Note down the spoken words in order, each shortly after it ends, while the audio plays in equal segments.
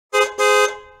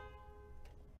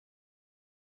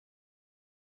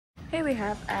Here we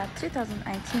have our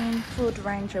 2018 Ford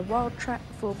Ranger WILDTRAK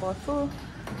 4x4.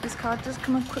 This car does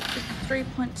come equipped with a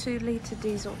 3.2 litre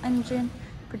diesel engine,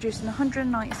 producing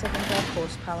 197 brake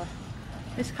horsepower.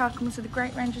 This car comes with a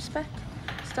great range of spec.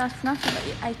 Starting off, you've got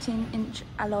your 18-inch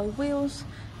alloy wheels,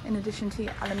 in addition to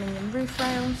your aluminium roof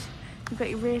rails. You've got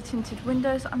your rear tinted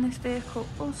windows on this vehicle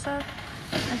also.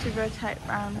 As we rotate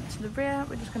round to the rear,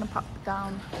 we're just going to pop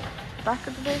down the back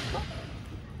of the vehicle.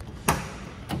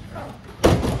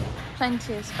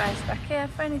 Plenty of space back here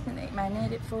for anything that you may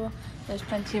need it for. There's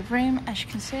plenty of room, as you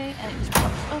can see, and it just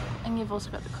pops up, and you've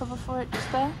also got the cover for it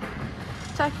just there.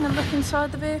 Taking a look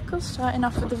inside the vehicle, starting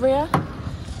off with the rear.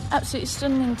 Absolutely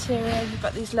stunning interior. You've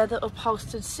got these leather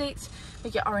upholstered seats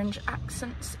with your orange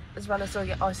accents, as well as all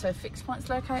your ISO fixed points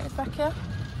located back here.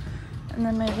 And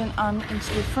then moving on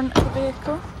into the front of the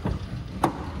vehicle.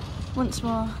 Once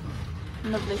more,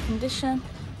 lovely condition.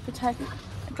 If we take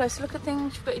a closer look at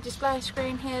things, you've got your display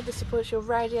screen here. This supports your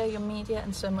radio, your media,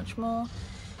 and so much more.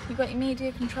 You've got your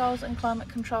media controls and climate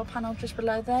control panel just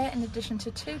below there, in addition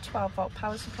to two 12-volt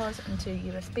power supplies and two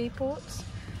USB ports.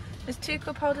 There's two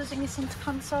cup holders in your centre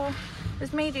console.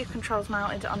 There's media controls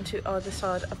mounted onto either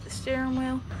side of the steering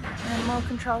wheel, and then more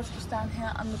controls just down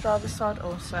here on the driver's side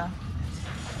also.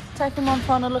 Taking one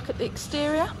final look at the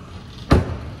exterior.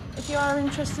 If you are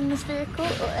interested in this vehicle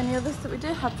or any others that we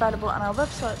do have available on our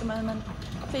website at the moment,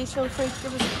 please feel free to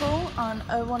give us a call on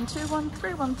 0121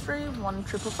 313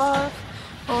 1555,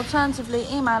 or alternatively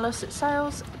email us at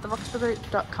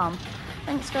sales@thevoxburgroup.com.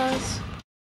 Thanks guys.